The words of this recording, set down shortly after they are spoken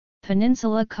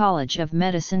Peninsula College of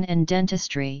Medicine and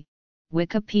Dentistry,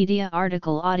 Wikipedia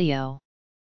article audio.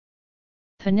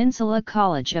 Peninsula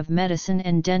College of Medicine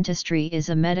and Dentistry is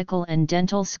a medical and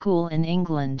dental school in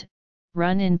England,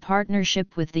 run in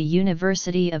partnership with the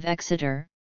University of Exeter,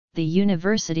 the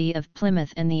University of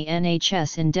Plymouth and the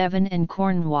NHS in Devon and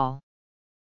Cornwall.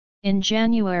 In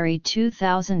January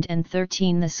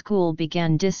 2013 the school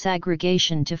began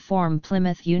disaggregation to form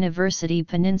Plymouth University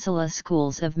Peninsula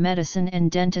Schools of Medicine and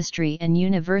Dentistry and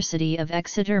University of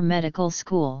Exeter Medical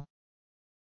School.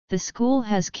 The school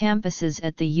has campuses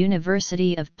at the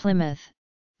University of Plymouth,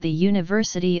 the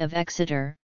University of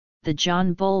Exeter, the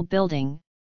John Bull Building,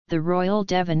 the Royal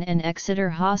Devon and Exeter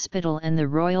Hospital and the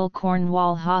Royal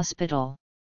Cornwall Hospital.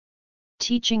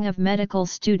 Teaching of medical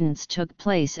students took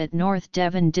place at North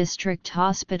Devon District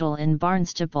Hospital in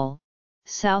Barnstaple,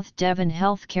 South Devon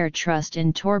Healthcare Trust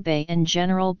in Torbay and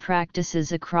general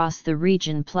practices across the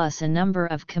region plus a number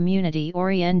of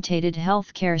community-orientated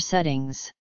healthcare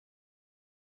settings.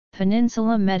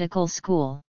 Peninsula Medical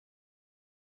School.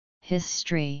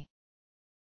 History.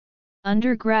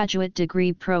 Undergraduate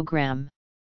Degree Program.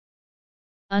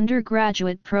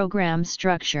 Undergraduate Program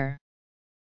Structure.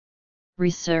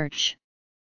 Research.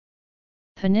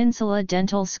 Peninsula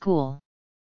Dental School.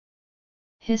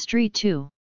 History 2.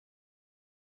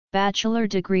 Bachelor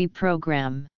Degree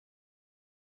Program.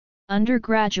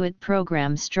 Undergraduate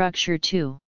Program Structure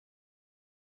 2.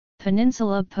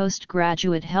 Peninsula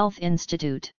Postgraduate Health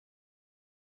Institute.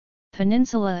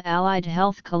 Peninsula Allied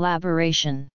Health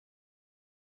Collaboration.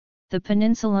 The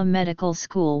Peninsula Medical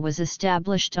School was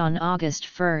established on August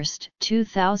 1,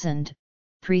 2000,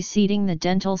 preceding the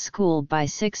dental school by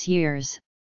 6 years,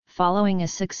 following a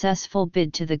successful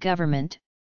bid to the government,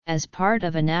 as part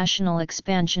of a national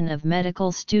expansion of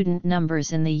medical student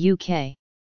numbers in the UK.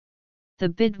 The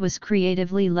bid was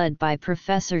creatively led by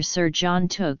Professor Sir John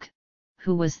Tooke,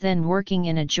 who was then working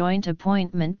in a joint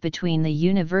appointment between the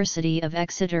University of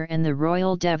Exeter and the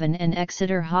Royal Devon and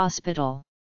Exeter Hospital.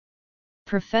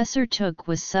 Professor Tooke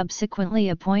was subsequently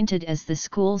appointed as the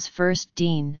school's first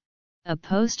dean, a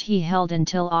post he held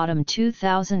until autumn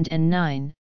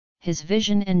 2009. His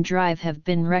vision and drive have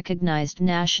been recognised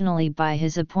nationally by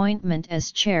his appointment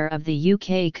as chair of the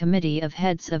UK Committee of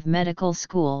Heads of Medical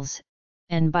Schools,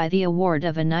 and by the award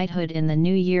of a knighthood in the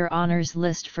New Year Honours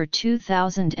List for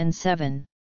 2007.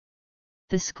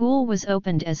 The school was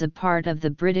opened as a part of the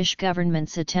British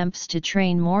government's attempts to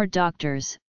train more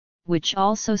doctors, which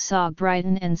also saw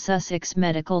Brighton and Sussex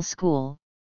Medical School,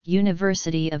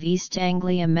 University of East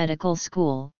Anglia Medical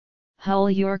School,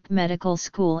 Hull York Medical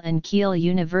School and Keele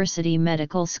University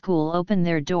Medical School open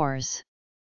their doors.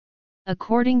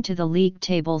 According to the league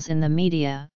tables in the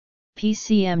media,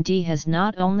 PCMD has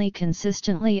not only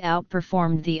consistently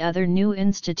outperformed the other new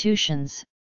institutions,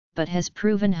 but has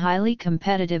proven highly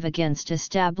competitive against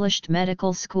established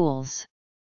medical schools.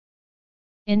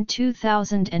 In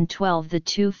 2012 the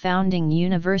two founding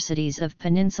universities of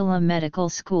Peninsula Medical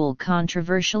School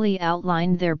controversially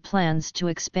outlined their plans to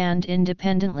expand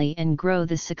independently and grow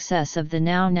the success of the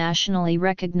now nationally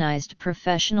recognized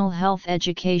professional health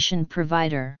education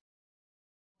provider.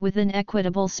 With an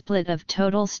equitable split of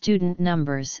total student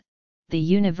numbers, the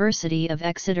University of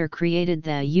Exeter created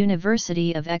the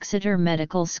University of Exeter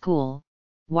Medical School,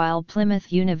 while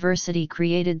Plymouth University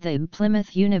created the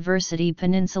Plymouth University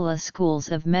Peninsula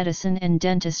Schools of Medicine and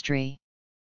Dentistry.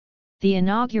 The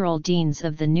inaugural deans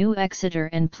of the new Exeter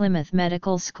and Plymouth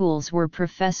Medical Schools were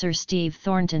Professor Steve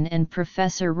Thornton and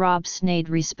Professor Rob Snade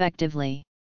respectively.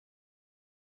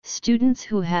 Students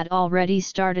who had already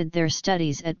started their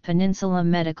studies at Peninsula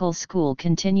Medical School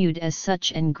continued as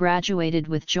such and graduated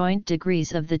with joint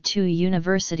degrees of the two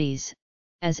universities,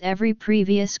 as every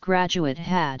previous graduate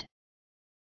had.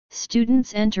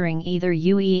 Students entering either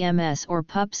UEMS or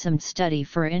PUPSM study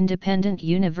for Independent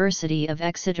University of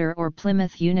Exeter or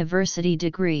Plymouth University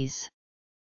degrees.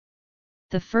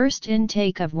 The first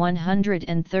intake of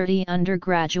 130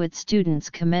 undergraduate students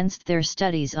commenced their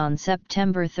studies on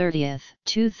September 30,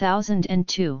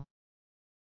 2002.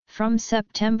 From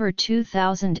September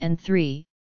 2003,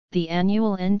 the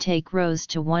annual intake rose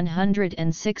to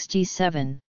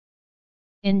 167.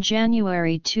 In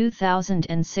January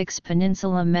 2006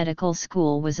 Peninsula Medical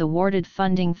School was awarded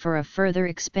funding for a further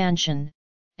expansion,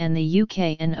 and the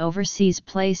UK and overseas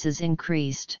places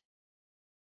increased.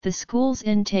 The school's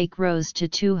intake rose to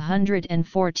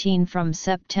 214 from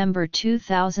September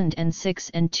 2006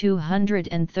 and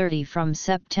 230 from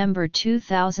September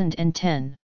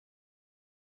 2010.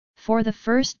 For the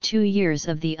first 2 years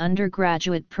of the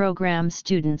undergraduate program,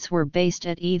 students were based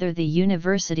at either the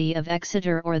University of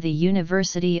Exeter or the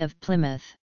University of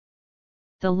Plymouth.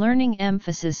 The learning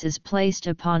emphasis is placed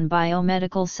upon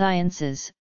biomedical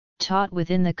sciences, taught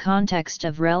within the context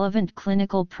of relevant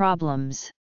clinical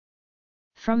problems.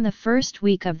 From the first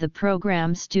week of the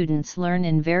program, students learn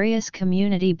in various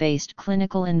community-based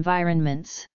clinical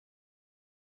environments.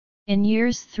 In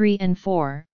years 3 and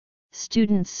 4,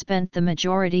 students spent the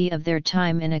majority of their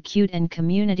time in acute and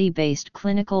community-based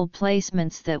clinical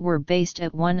placements that were based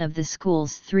at one of the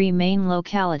school's 3 main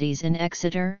localities in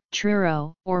Exeter,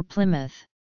 Truro, or Plymouth.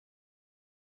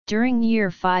 During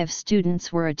Year 5,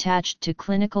 students were attached to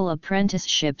clinical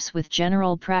apprenticeships with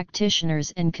general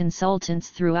practitioners and consultants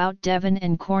throughout Devon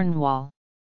and Cornwall.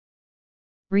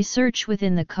 Research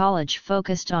within the college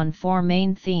focused on 4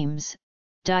 main themes: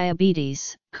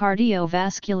 diabetes,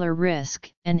 cardiovascular risk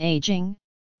and aging,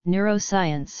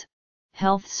 neuroscience,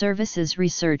 health services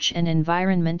research, and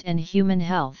environment and human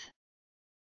health.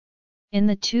 In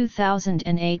the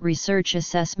 2008 research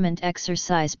assessment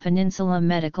exercise, Peninsula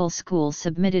Medical School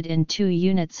submitted in 2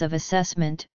 units of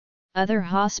assessment, other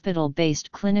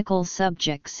hospital-based clinical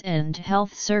subjects and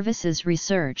health services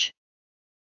research.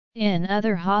 In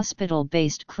other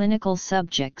hospital-based clinical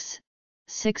subjects,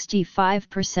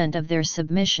 65% of their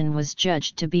submission was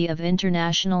judged to be of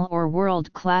international or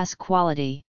world-class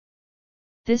quality.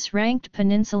 This ranked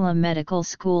Peninsula Medical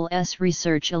School's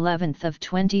research 11th of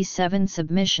 27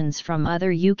 submissions from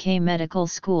other UK medical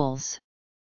schools.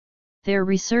 Their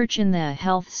research in the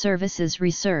health services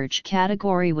research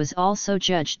category was also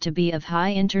judged to be of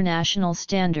high international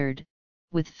standard,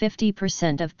 with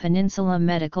 50% of Peninsula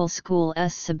Medical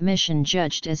School's submission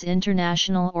judged as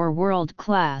international or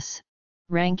world-class,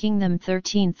 ranking them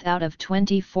 13th out of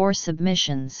 24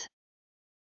 submissions.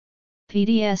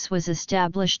 PDS was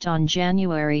established on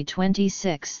January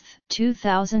 26,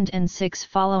 2006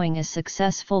 following a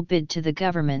successful bid to the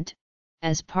government,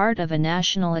 as part of a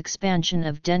national expansion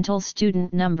of dental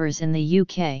student numbers in the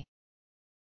UK.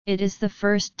 It is the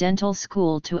first dental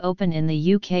school to open in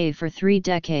the UK for 3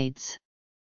 decades.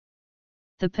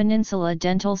 The Peninsula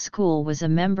Dental School was a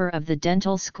member of the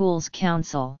Dental Schools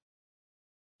Council.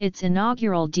 Its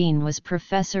inaugural dean was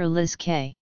Professor Liz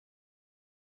Kay.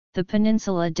 The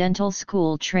Peninsula Dental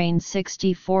School trained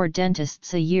 64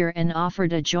 dentists a year and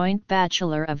offered a joint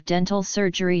Bachelor of Dental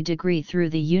Surgery degree through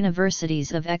the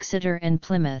Universities of Exeter and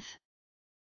Plymouth.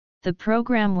 The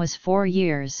program was 4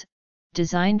 years,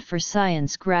 designed for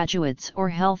science graduates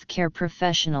or healthcare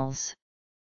professionals.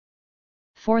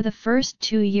 For the first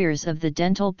 2 years of the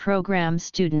dental program,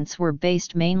 students were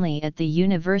based mainly at the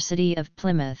University of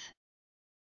Plymouth.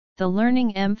 The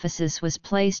learning emphasis was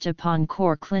placed upon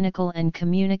core clinical and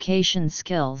communication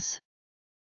skills.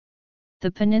 The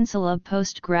Peninsula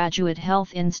Postgraduate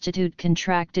Health Institute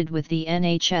contracted with the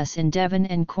NHS in Devon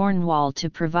and Cornwall to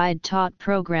provide taught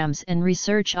programs and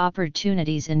research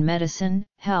opportunities in medicine,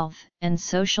 health, and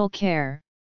social care,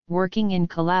 working in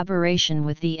collaboration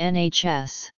with the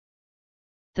NHS.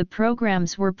 The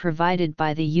programs were provided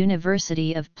by the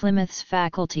University of Plymouth's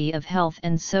Faculty of Health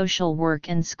and Social Work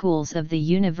and schools of the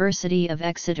University of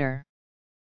Exeter.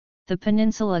 The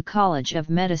Peninsula College of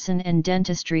Medicine and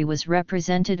Dentistry was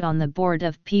represented on the board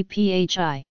of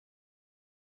PPHI.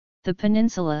 The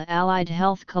Peninsula Allied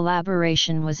Health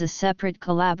Collaboration was a separate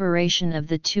collaboration of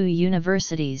the 2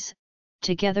 universities,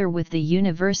 together with the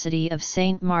University of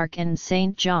St Mark and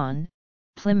St John,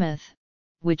 Plymouth,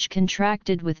 which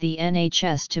contracted with the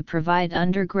NHS to provide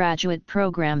undergraduate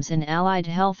programs in allied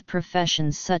health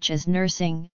professions such as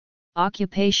nursing,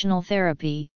 occupational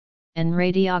therapy, and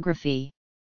radiography.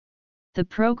 The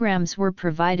programs were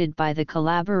provided by the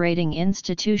collaborating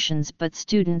institutions, but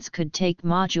students could take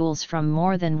modules from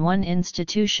more than one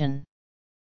institution.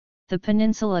 The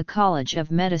Peninsula College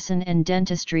of Medicine and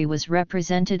Dentistry was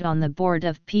represented on the board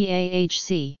of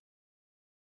PAHC.